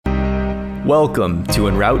Welcome to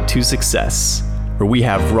En Route to Success, where we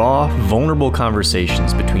have raw, vulnerable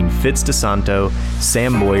conversations between Fitz DeSanto,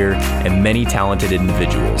 Sam Boyer, and many talented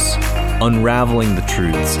individuals, unraveling the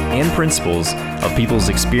truths and principles of people's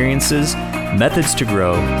experiences, methods to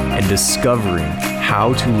grow, and discovering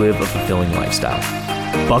how to live a fulfilling lifestyle.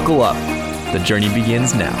 Buckle up, the journey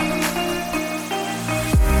begins now.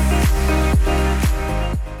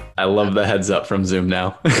 I love the heads up from Zoom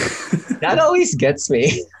now. That always gets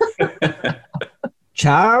me.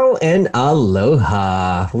 Ciao and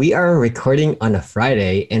aloha. We are recording on a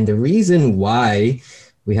Friday, and the reason why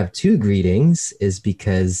we have two greetings is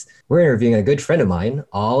because we're interviewing a good friend of mine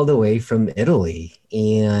all the way from Italy.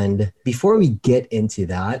 And before we get into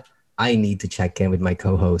that, I need to check in with my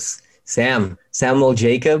co-host, Samuel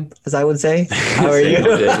Jacob, as I would say. How are you?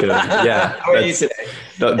 Yeah. How are you today?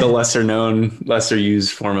 The lesser known, lesser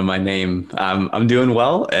used form of my name. I'm doing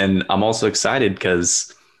well, and I'm also excited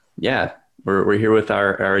because, we're here with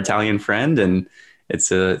our Italian friend, and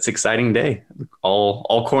it's an exciting day.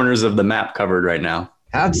 All corners of the map covered right now.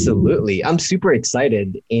 Absolutely. I'm super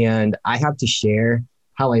excited, and I have to share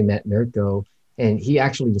how I met Mirko. And he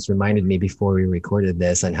actually just reminded me before we recorded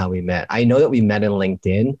this on how we met. I know that we met in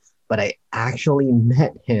LinkedIn, but I actually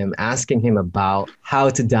met him asking him about how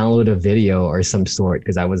to download a video or some sort,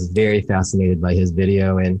 because I was very fascinated by his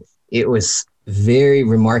video, and it was very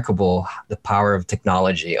remarkable, the power of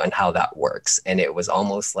technology on how that works. And it was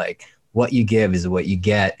almost like what you give is what you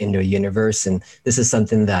get into a universe. And this is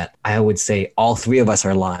something that I would say all three of us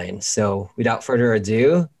are aligned. So without further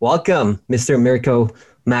ado, welcome, Mr. Mirko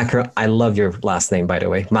Macaron. I love your last name, by the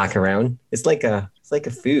way, Macaron. It's like a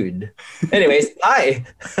food. Anyways, hi.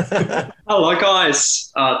 Hello,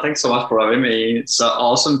 guys. Thanks so much for having me. It's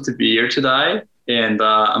awesome to be here today. And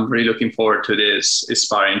I'm really looking forward to this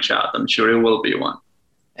inspiring chat. I'm sure it will be one.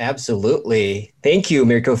 Absolutely. Thank you,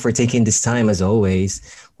 Mirko, for taking this time as always.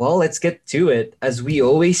 Well, let's get to it. As we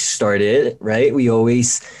always started, right? We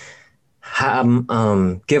always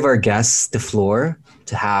give our guests the floor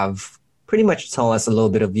to have pretty much tell us a little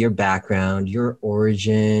bit of your background, your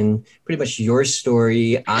origin, pretty much your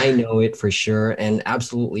story. I know it for sure, and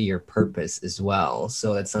absolutely your purpose as well.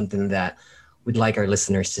 So that's something that we'd like our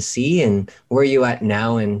listeners to see. And where are you at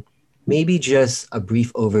now? And maybe just a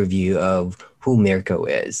brief overview of who Mirko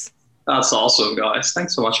is. That's awesome, guys.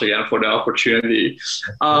 Thanks so much again for the opportunity.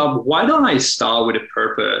 Why don't I start with a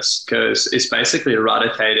purpose? Because it's basically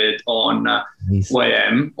eradicated on who I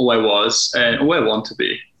am, who I was, and who I want to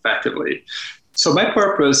be, effectively. So my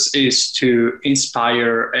purpose is to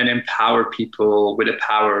inspire and empower people with the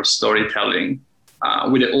power of storytelling,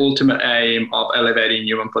 with the ultimate aim of elevating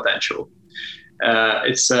human potential.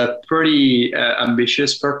 It's a pretty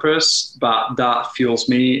ambitious purpose, but that fuels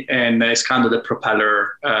me, and it's kind of the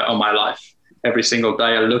propeller of my life. Every single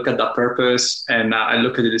day I look at that purpose, and I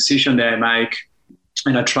look at the decision that I make,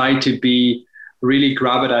 and I try to be really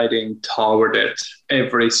gravitating toward it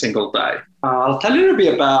every single day. I'll tell you a little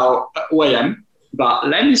bit about who I am, but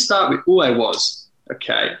let me start with who I was.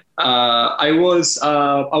 Okay, I was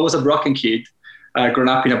a broken kid. Grown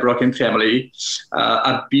up in a broken family,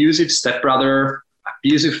 abusive stepbrother,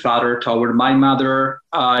 abusive father toward my mother.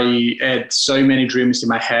 I had so many dreams in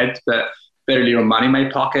my head, but very little money in my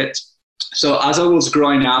pocket. So as I was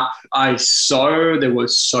growing up, I saw there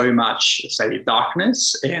was so much,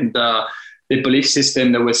 darkness, and the belief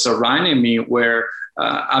system that was surrounding me were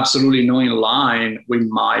absolutely not in line with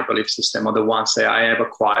my belief system or the ones that I have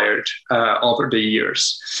acquired over the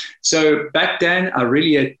years. So back then, I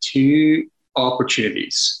really had two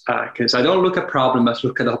opportunities, because I don't look at problems, I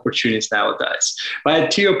look at opportunities nowadays. But I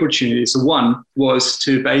had two opportunities. One was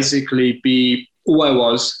to basically be who I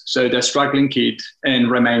was, so the struggling kid,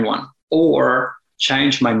 and remain one, or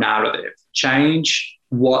change my narrative, change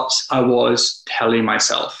what I was telling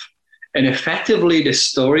myself. And effectively, the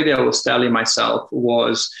story that I was telling myself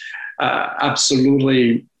was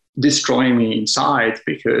absolutely destroying me inside,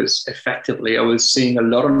 because effectively I was seeing a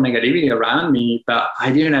lot of negativity around me, but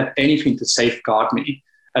I didn't have anything to safeguard me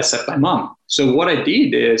except my mom. So what I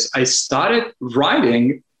did is I started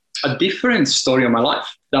writing a different story of my life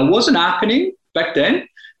that wasn't happening back then,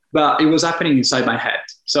 but it was happening inside my head.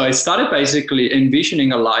 So I started basically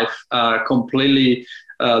envisioning a life completely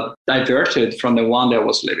diverted from the one that I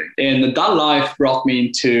was living. And that life brought me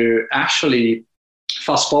into actually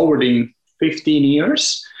fast forwarding 15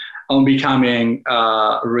 years on becoming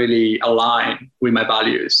really aligned with my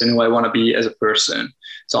values and who I want to be as a person.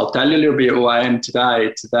 So I'll tell you a little bit who I am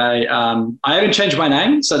today. Today, I haven't changed my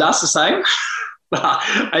name, so that's the same. But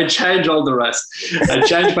I changed all the rest. I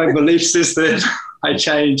changed my belief system. I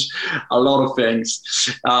changed a lot of things.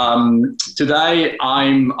 Today,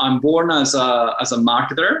 I'm born as a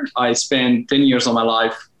marketer. I spent 10 years of my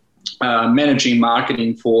life managing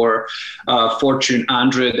marketing for Fortune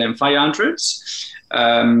 100 and 500s.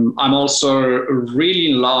 I'm also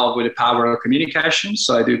really in love with the power of communication.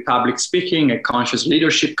 So I do public speaking and conscious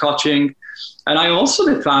leadership coaching. And I'm also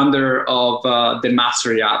the founder of the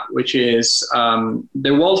Mastery app, which is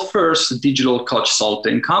the world's first digital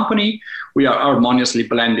consulting company. We are harmoniously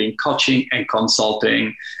blending coaching and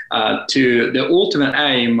consulting to the ultimate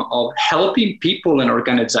aim of helping people and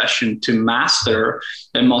organizations to master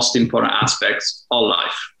the most important aspects of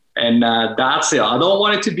life. And that's it. I don't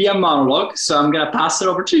want it to be a monologue, so I'm going to pass it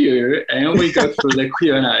over to you and we go through the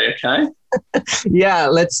Q&A, okay?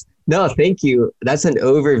 Yeah, no, thank you. That's an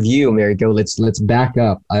overview, Americo. Let's back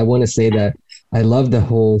up. I want to say that I love the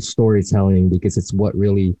whole storytelling because it's what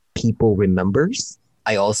really people remembers.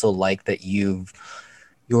 I also like that you're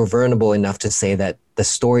vulnerable enough to say that the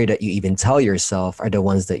story that you even tell yourself are the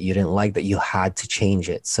ones that you didn't like, that you had to change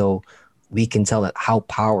it. So we can tell that how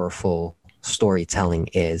powerful storytelling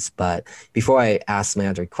is. But before I ask my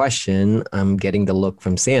other question, I'm getting the look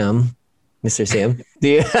from Sam. Mr. Sam, do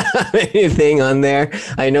you have anything on there?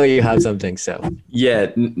 I know you have something, so.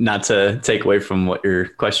 Yeah, not to take away from what your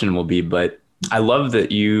question will be, but I love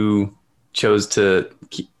that you chose to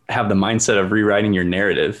have the mindset of rewriting your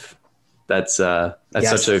narrative. That's yes.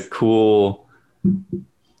 Such a cool,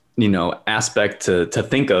 aspect to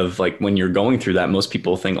think of. Like when you're going through that, most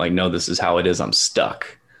people think like, no, this is how it is. I'm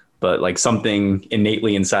stuck. But like something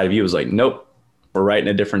innately inside of you is like, nope, we're writing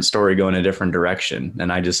a different story, going a different direction.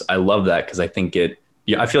 And I love that because I think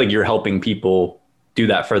I feel like you're helping people do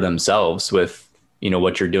that for themselves with,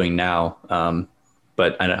 what you're doing now.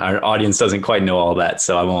 But our audience doesn't quite know all that,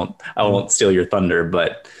 so I won't steal your thunder.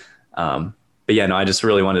 But yeah, no, I just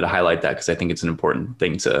really wanted to highlight that because I think it's an important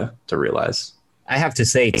thing to realize. I have to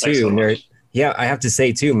say too,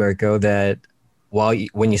 Mirko, that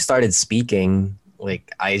when you started speaking,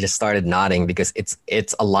 like I just started nodding because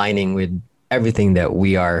it's aligning with everything that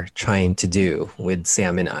we are trying to do with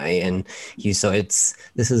Sam and I and you. So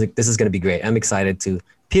this is going to be great. I'm excited to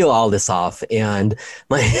peel all this off. And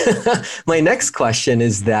my next question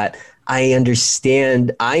is that I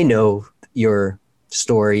know your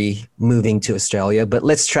story moving to Australia, but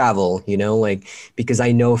let's travel, because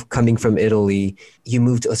I know coming from Italy, you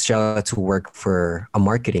moved to Australia to work for a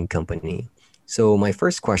marketing company. So my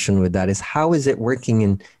first question with that is, how is it working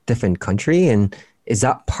in different country? And is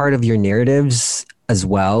that part of your narratives as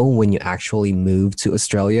well when you actually moved to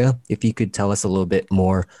Australia? If you could tell us a little bit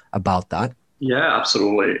more about that. Yeah,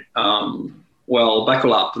 absolutely. Well,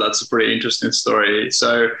 buckle up. That's a pretty interesting story.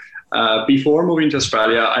 So before moving to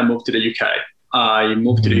Australia, I moved to the UK. I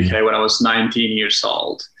moved to the UK when I was 19 years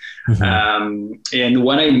old. Mm-hmm. And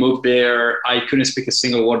when I moved there, I couldn't speak a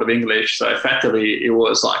single word of English. So effectively, it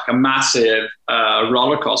was like a massive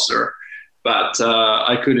roller coaster. But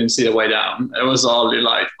I couldn't see the way down. It was all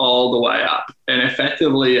the way up. And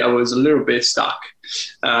effectively, I was a little bit stuck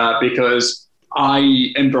because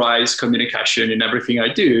I embrace communication in everything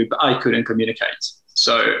I do, but I couldn't communicate.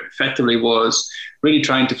 So effectively was really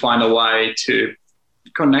trying to find a way to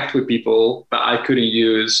connect with people, but I couldn't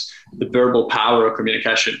use the verbal power of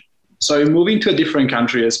communication. So moving to a different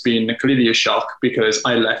country has been clearly a shock because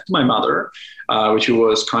I left my mother, which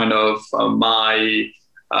was kind of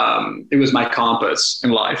it was my compass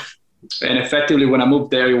in life. And effectively, when I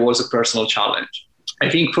moved there, it was a personal challenge. I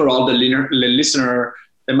think for all the listener,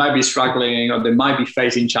 they might be struggling or they might be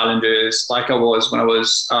facing challenges like I was when I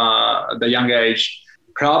was at a young age.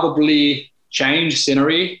 Probably change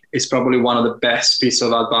scenery is probably one of the best pieces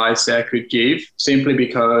of advice that I could give, simply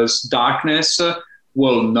because darkness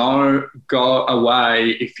will not go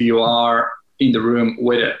away if you are in the room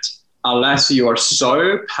with it, unless you are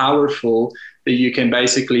so powerful that you can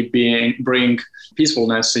basically bring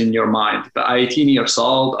peacefulness in your mind. But at 18 years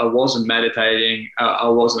old, I wasn't meditating. I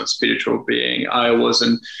wasn't a spiritual being. I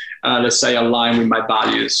wasn't, let's say, aligned with my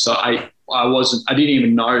values. So I didn't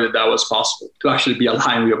even know that was possible to actually be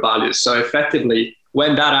aligned with your values. So effectively,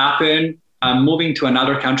 when that happened, moving to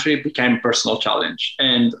another country became a personal challenge.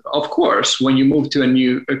 And of course, when you move to a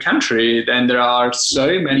new country, then there are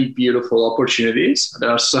so many beautiful opportunities. There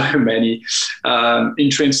are so many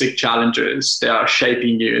intrinsic challenges that are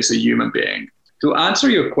shaping you as a human being. To answer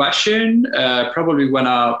your question, probably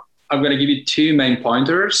I'm going to give you two main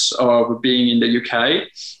pointers of being in the UK.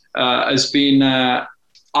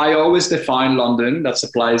 I always define London, that's the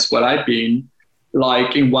place where I've been,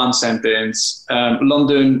 like in one sentence.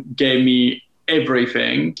 London gave me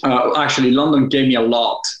everything. Actually, London gave me a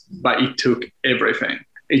lot, but it took everything.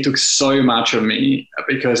 it took so much of me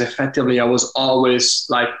because effectively I was always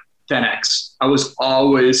like 10x.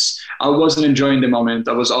 I wasn't enjoying the moment.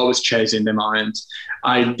 I was always chasing the moment.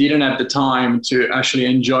 I didn't have the time to actually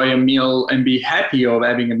enjoy a meal and be happy of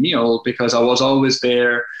having a meal because I was always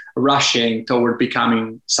there rushing toward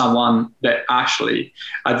becoming someone that actually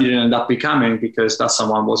I didn't end up becoming because that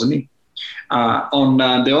someone wasn't me. On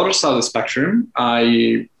the other side of the spectrum,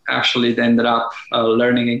 I actually ended up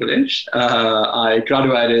learning English. I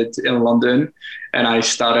graduated in London and I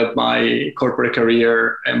started my corporate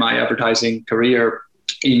career and my advertising career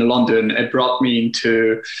in London. It brought me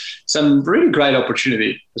into some really great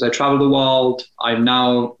opportunity as I travel the world. I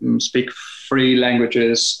now speak 3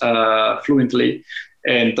 languages fluently.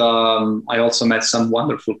 And I also met some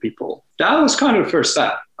wonderful people. That was kind of the first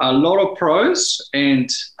step. A lot of pros. And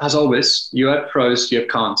as always, you have pros, you have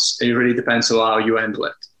cons. It really depends on how you handle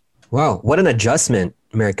it. Wow. What an adjustment,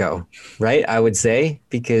 Mirko, right? I would say,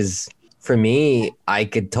 because for me, I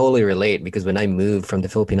could totally relate because when I moved from the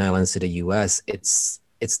Philippine Islands to the US, it's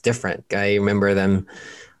different. I remember them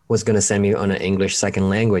was going to send me on an English second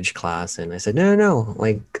language class. And I said, no,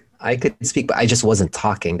 like I could speak, but I just wasn't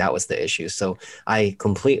talking. That was the issue. So I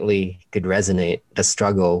completely could resonate the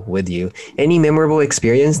struggle with you. Any memorable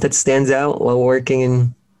experience that stands out while working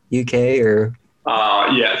in UK or?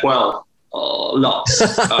 Lots.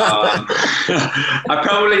 I'm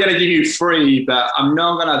probably going to give you 3, but I'm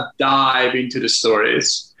not going to dive into the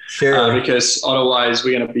stories. Sure. Because otherwise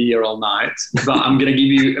we're going to be here all night. But I'm going to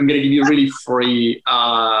give you really 3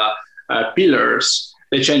 pillars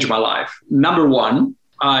that changed my life. Number 1,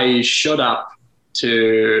 I showed up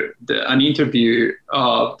to an interview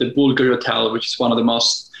of the Bulgari Hotel, which is one of the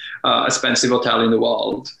most expensive hotels in the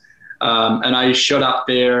world. And I showed up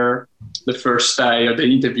there the first day of the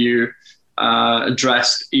interview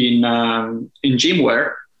dressed in gym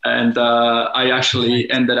wear. And I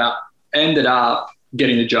actually ended up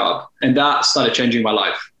getting the job. And that started changing my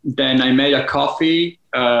life. Then I made a coffee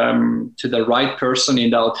to the right person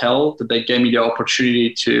in the hotel that they gave me the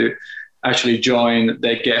opportunity to actually join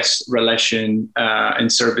the guest relation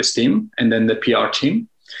and service team and then the PR team.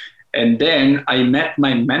 And then I met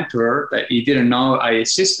my mentor that he didn't know I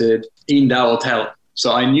existed in that hotel.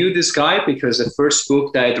 So I knew this guy because the first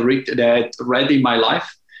book that I read in my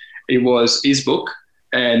life, it was his book.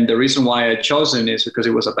 And the reason why I chosen is because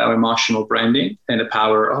it was about emotional branding and the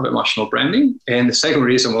power of emotional branding. And the second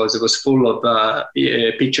reason was it was full of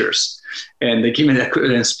pictures. And given that I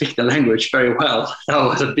couldn't speak the language very well, that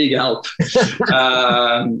was a big help.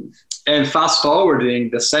 And fast forwarding,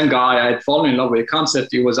 the same guy, I had fallen in love with the concept.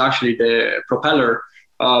 He was actually the propeller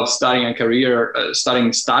of starting a career,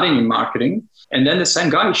 starting in marketing. And then the same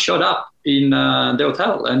guy showed up in the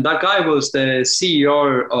hotel. And that guy was the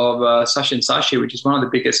CEO of Saatchi & Saatchi, which is one of the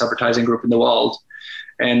biggest advertising group in the world.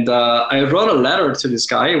 And I wrote a letter to this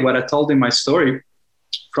guy where I told him my story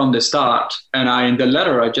from the start. And in the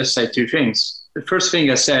letter, I just said 2 things. The first thing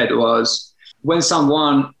I said was, when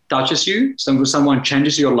someone touches you, someone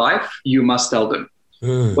changes your life, you must tell them.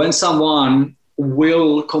 When someone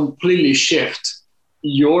will completely shift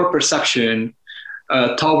your perception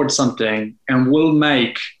towards something and will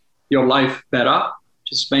make your life better,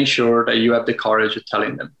 just make sure that you have the courage of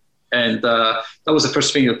telling them. And that was the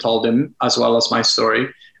first thing I told them, as well as my story.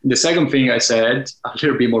 And the second thing I said, a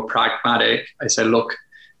little bit more pragmatic, I said, look,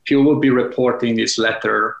 if you would be reporting this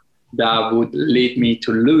letter, that would lead me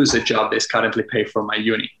to lose a job that's currently paid for my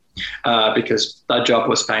uni, because that job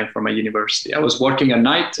was paying for my university. I was working at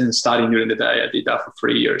night and studying during the day. I did that for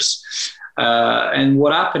 3 years. And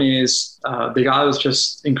what happened is the guy was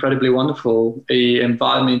just incredibly wonderful. He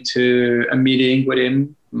invited me to a meeting with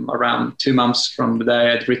him around 2 months from the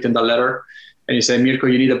day I'd written the letter. And he said, Mirko,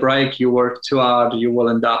 you need a break. You work too hard. You will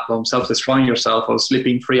end up self-destroying yourself. I was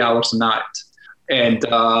sleeping 3 hours a night. And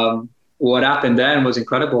what happened then was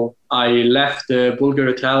incredible. I left the Bulgari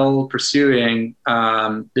Hotel pursuing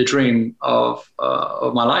the dream of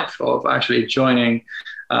my life, of actually joining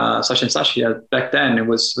Saatchi & Saatchi. Back then, it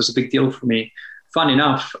was a big deal for me. Fun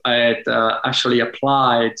enough, I had actually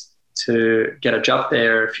applied to get a job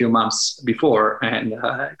there a few months before and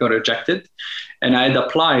got rejected. And I had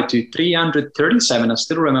applied to 337. I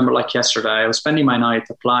still remember like yesterday. I was spending my night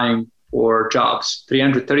applying for jobs,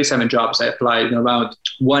 337 jobs. I applied in around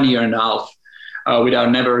 1.5 years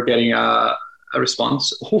without never getting a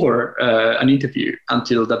response or an interview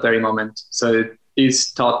until that very moment. So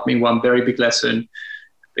this taught me one very big lesson.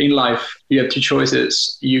 In life, you have 2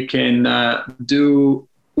 choices. You can do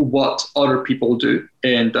what other people do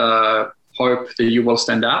and hope that you will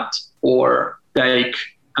stand out, or take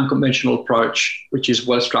unconventional approach, which is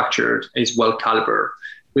well structured, is well calibrated,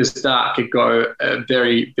 because that could go a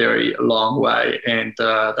very, very long way. And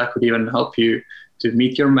that could even help you to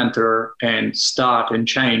meet your mentor and start and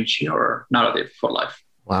change your narrative for life.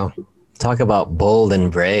 Wow. Talk about bold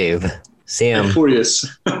and brave. Sam. And furious.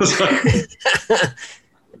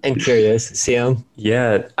 And curious. Sam?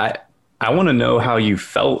 Yeah, I want to know how you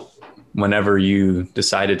felt whenever you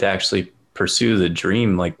decided to actually pursue the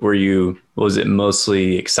dream. Like, was it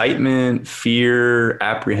mostly excitement, fear,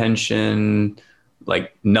 apprehension,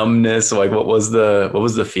 like numbness? Like, what was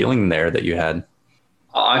the feeling there that you had?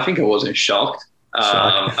 I think I wasn't shocked.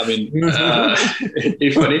 I mean,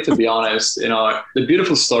 if I need to be honest, the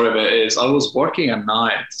beautiful story of it is I was working at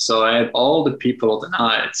night. So I had all the people of the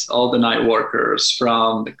night, all the night workers,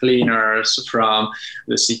 from the cleaners, from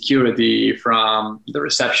the security, from the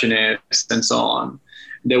receptionists, and so on.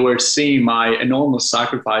 They were seeing my enormous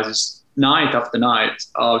sacrifices night after night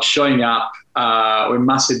of showing up with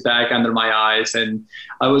massive bag under my eyes. And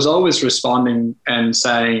I was always responding and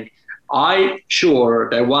saying, I'm sure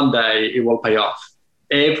that one day it will pay off.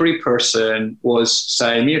 Every person was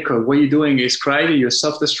saying, Mirko, what you're doing is crazy. You're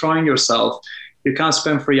self-destroying yourself. You can't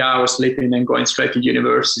spend 3 hours sleeping and going straight to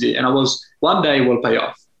university. And one day it will pay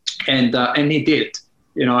off. And it did.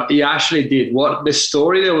 It actually did. What the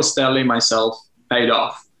story that I was telling myself paid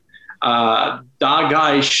off. That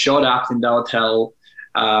guy showed up in the hotel.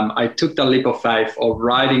 I took the leap of faith of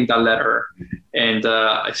writing that letter. And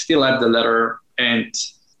I still have the letter. And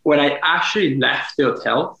when I actually left the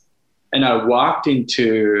hotel and I walked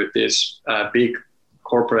into this big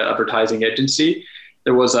corporate advertising agency,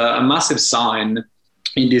 there was a massive sign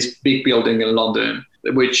in this big building in London,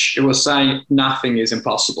 which it was saying nothing is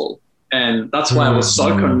impossible. And that's why I was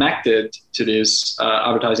so connected to this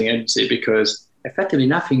advertising agency, because effectively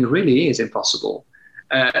nothing really is impossible.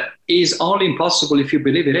 Is only impossible if you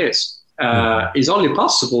believe it is. Is only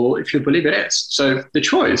possible if you believe it is. So the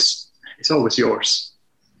choice is always yours.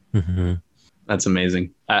 Mm-hmm. That's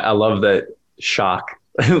amazing. I love that shock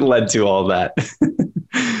led to all that.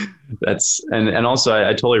 And also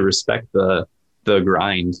I totally respect the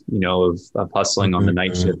grind, of hustling on the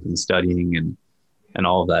night shift and studying and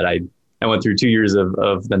all of that. I went through 2 years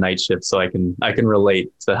of the night shift, so I can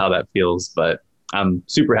relate to how that feels, but I'm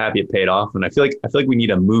super happy it paid off. And I feel like we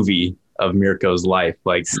need a movie of Mirko's life.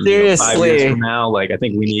 Like, seriously, 5 years from now, like I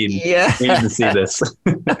think we need to see this.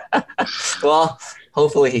 Well,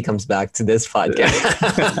 hopefully he comes back to this podcast.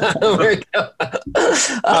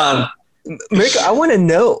 Mirko, I want to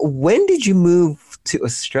know, when did you move to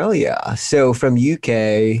Australia? So from UK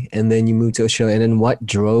and then you moved to Australia, and then what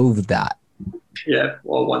drove that? Yeah,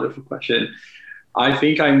 well, wonderful question. I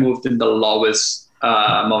think I moved in the lowest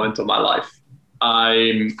moment of my life.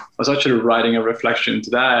 I was actually writing a reflection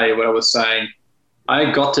today where I was saying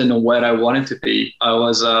I got to know where I wanted to be. I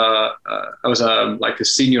was like a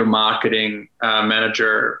senior marketing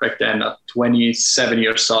manager back then at 27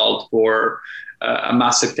 years old for a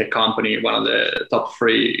massive tech company, one of the top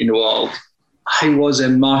 3 in the world. I was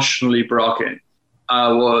emotionally broken.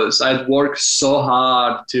 I'd worked so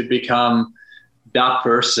hard to become that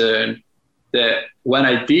person that when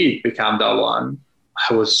I did become that one,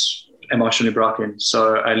 I was emotionally broken.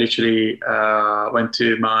 So I literally went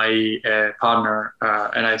to my partner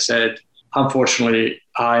and I said, unfortunately,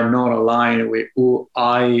 I'm not aligned with who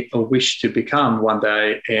I wish to become one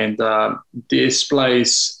day. And this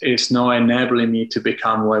place is not enabling me to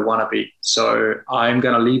become who I want to be. So I'm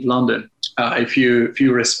going to leave London. If you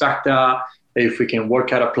respect that, if we can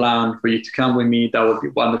work out a plan for you to come with me, that would be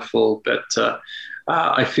wonderful. But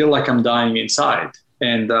I feel like I'm dying inside.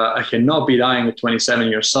 And I cannot be dying at 27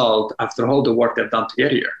 years old after all the work I've done to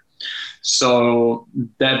get here. So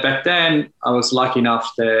that back then, I was lucky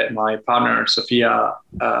enough that my partner, Sophia,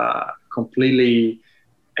 completely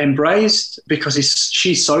embraced, because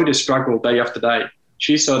she saw the struggle day after day.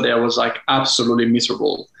 She saw that I was like absolutely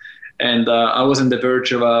miserable. And I was on the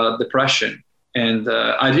verge of a depression. And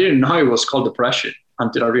I didn't know it was called depression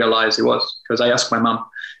until I realized it was, because I asked my mom.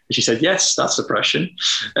 And she said, yes, that's depression.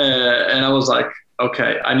 And I was like,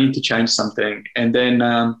 okay, I need to change something. And then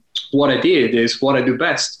what I did is what I do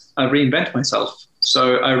best. I reinvent myself.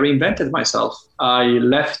 So I reinvented myself. I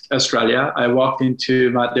left Australia. I walked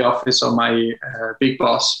into the office of my big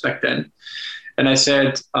boss back then. And I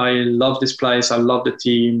said, I love this place. I love the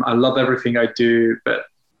team. I love everything I do. But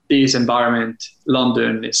this environment,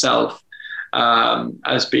 London itself,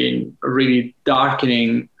 has been really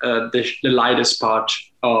darkening the lightest part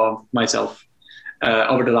of myself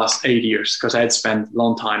over the last 8 years, because I had spent a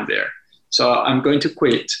long time there. So I'm going to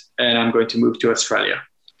quit and I'm going to move to Australia.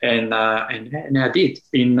 And I did.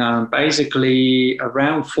 In basically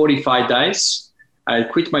around 45 days, I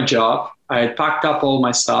quit my job. I had packed up all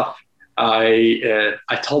my stuff.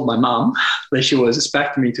 I told my mom that she was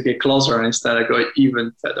expecting me to get closer, and instead I got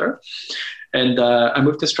even further. And I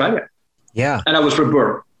moved to Australia. Yeah. And I was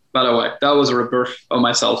reborn, by the way. That was a rebirth of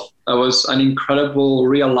myself. That was an incredible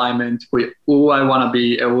realignment with who I want to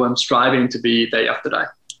be and who I'm striving to be day after day.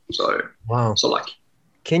 So, wow. So lucky.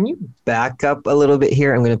 Can you back up a little bit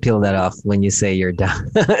here? I'm going to peel that off when you say you're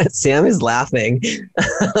done. Sam is laughing.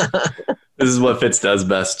 This is what Fitz does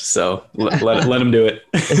best, so let him do it.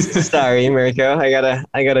 Sorry, Mirko. I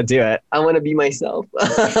gotta do it. I want to be myself.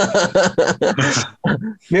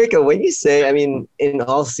 Mirko, when you say, I mean, in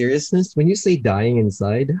all seriousness, when you say dying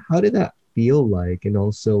inside, how did that feel like? And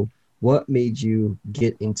also, what made you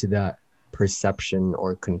get into that perception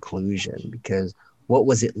or conclusion? Because what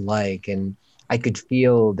was it like? And I could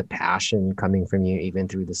feel the passion coming from you even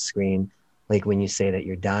through the screen. Like when you say that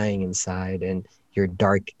you're dying inside and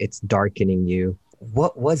it's darkening you.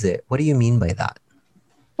 What was it? What do you mean by that?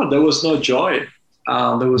 Well, there was no joy.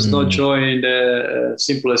 There was no joy in the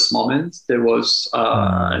simplest moments. There was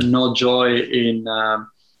no joy in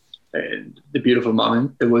the beautiful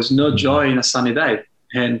moment. There was no joy in a sunny day.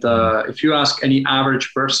 And if you ask any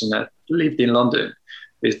average person that lived in London,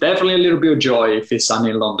 there's definitely a little bit of joy if it's sunny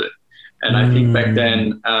in London. And I think back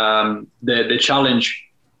then, the challenge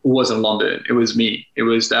wasn't London. It was me. It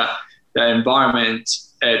was that the environment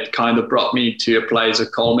had kind of brought me to a place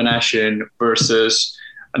of culmination versus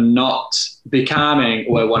not becoming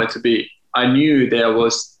who I wanted to be. I knew there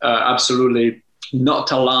was absolutely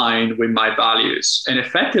not aligned with my values. And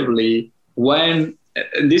effectively, and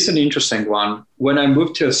this is an interesting one, when I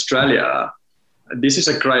moved to Australia, this is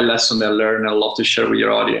a great lesson that I learned and I'd love to share with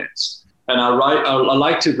your audience. And I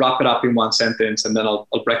like to wrap it up in one sentence and then I'll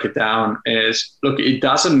break it down is, look, it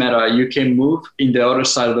doesn't matter. You can move in the other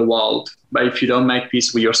side of the world, but if you don't make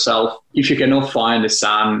peace with yourself, if you cannot find the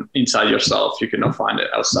sun inside yourself, you cannot find it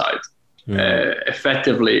outside.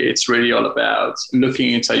 Effectively, it's really all about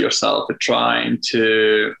looking inside yourself and trying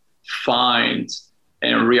to find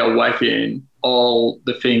and reawaken all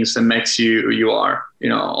the things that makes you who you are,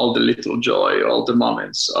 all the little joy, all the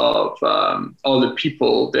moments of all the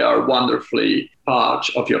people that are wonderfully part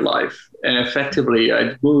of your life. And effectively,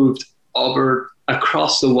 I moved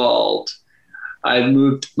across the world. I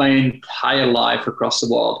moved my entire life across the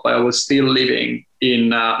world, but I was still living in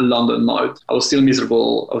London mode. I was still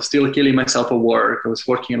miserable. I was still killing myself at work. I was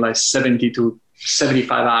working like 70 to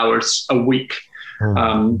 75 hours a week.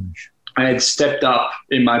 I had stepped up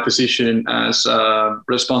in my position as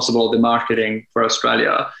responsible of the marketing for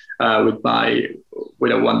Australia with a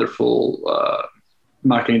wonderful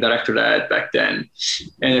marketing director that I had back then.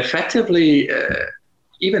 And effectively,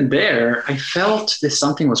 even there, I felt that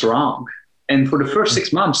something was wrong. And for the first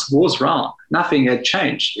 6 months was wrong. Nothing had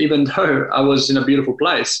changed, even though I was in a beautiful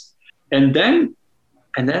place. And then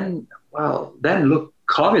look,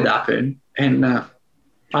 COVID happened and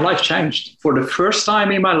my life changed. For the first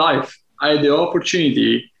time in my life, I had the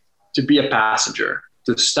opportunity to be a passenger,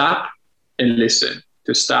 to stop and listen,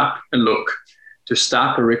 to stop and look, to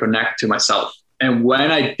stop and reconnect to myself. And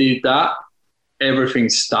when I did that, everything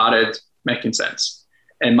started making sense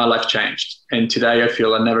and my life changed. And today I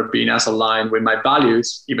feel I've never been as aligned with my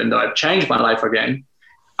values, even though I've changed my life again.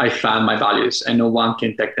 I found my values and no one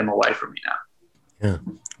can take them away from me now. Yeah.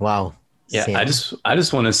 Wow. Yeah. Sam. I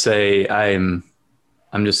just want to say I'm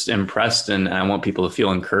just impressed and I want people to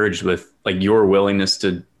feel encouraged with like your willingness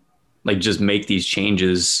to like just make these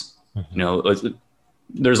changes.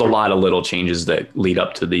 There's a lot of little changes that lead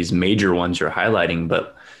up to these major ones you're highlighting,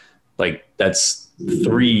 but like that's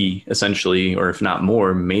 3 essentially, or if not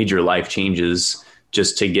more, major life changes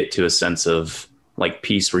just to get to a sense of like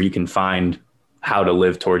peace where you can find how to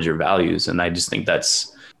live towards your values. And I just think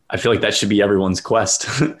I feel like that should be everyone's quest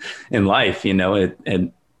in life,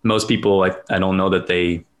 and most people, I don't know that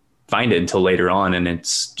they find it until later on. And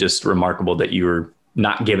it's just remarkable that you were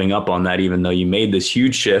not giving up on that, even though you made this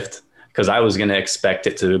huge shift, because I was going to expect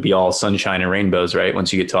it to be all sunshine and rainbows, right?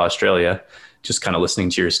 Once you get to Australia, just kind of listening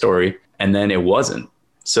to your story. And then it wasn't.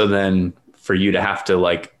 So then for you to have to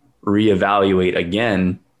like reevaluate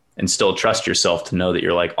again and still trust yourself to know that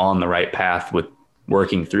you're like on the right path with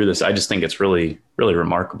working through this, I just think it's really, really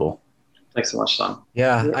remarkable. Thanks so much, Sam.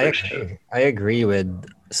 Yeah, I agree with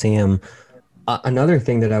Sam. Another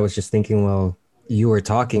thing that I was just thinking while you were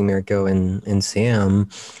talking, Mirko and Sam,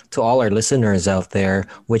 to all our listeners out there,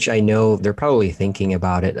 which I know they're probably thinking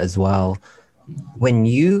about it as well. When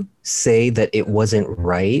you say that it wasn't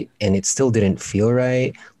right and it still didn't feel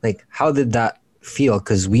right, like how did that feel?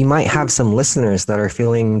 Because we might have some listeners that are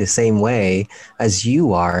feeling the same way as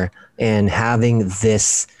you are and having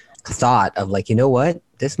this thought of like, you know what?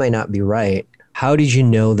 this might not be right. How did you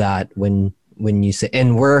know that when you say,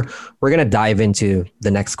 and we're gonna dive into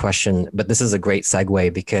the next question, but this is a great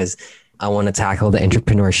segue because I want to tackle the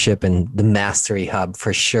entrepreneurship and the mastery hub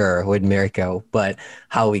for sure with Mirko, but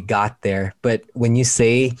how we got there. But when you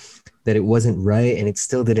say that it wasn't right and it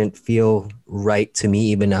still didn't feel right to me,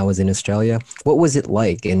 even I was in Australia, what was it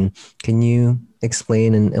like? And can you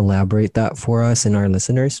explain and elaborate that for us and our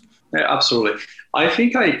listeners? Yeah, absolutely. I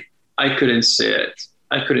think I couldn't see it.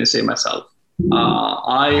 I couldn't see myself.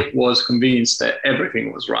 I was convinced that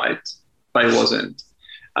everything was right, but it wasn't,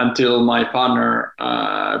 until my partner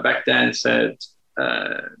back then said,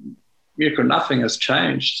 Mirko, nothing has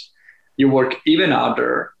changed. You work even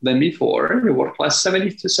harder than before. You work like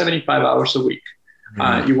 70 to 75 hours a week.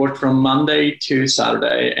 You work from Monday to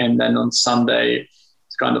Saturday, and then on Sunday,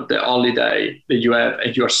 it's kind of the only day that you have,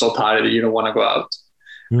 and you're so tired that you don't want to go out.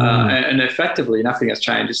 And effectively, nothing has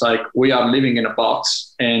changed. It's like we are living in a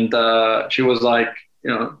box. And she was like,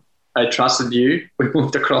 I trusted you. We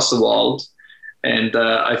moved across the world. And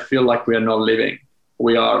I feel like we are not living.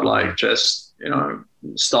 We are like just,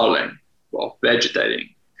 stalling,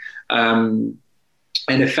 vegetating. And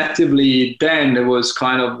effectively, then there was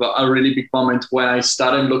kind of a really big moment when I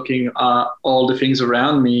started looking at all the things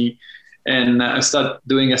around me, and I started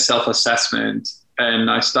doing a self-assessment, and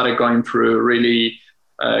I started going through really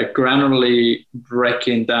granularly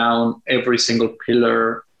breaking down every single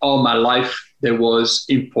pillar of my life that was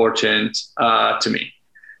important to me.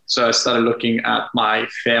 So I started looking at my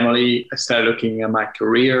family. I started looking at my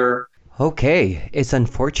career. Okay, it's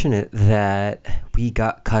unfortunate that we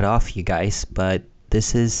got cut off, you guys, but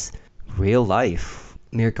this is real life.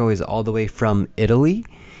 Mirko is all the way from Italy,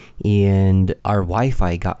 and our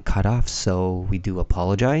Wi-Fi got cut off, so we do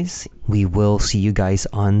apologize. We will see you guys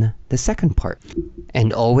on the second part.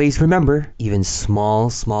 And always remember, even small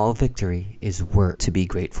victory is worth to be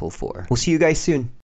grateful for. We'll see you guys soon.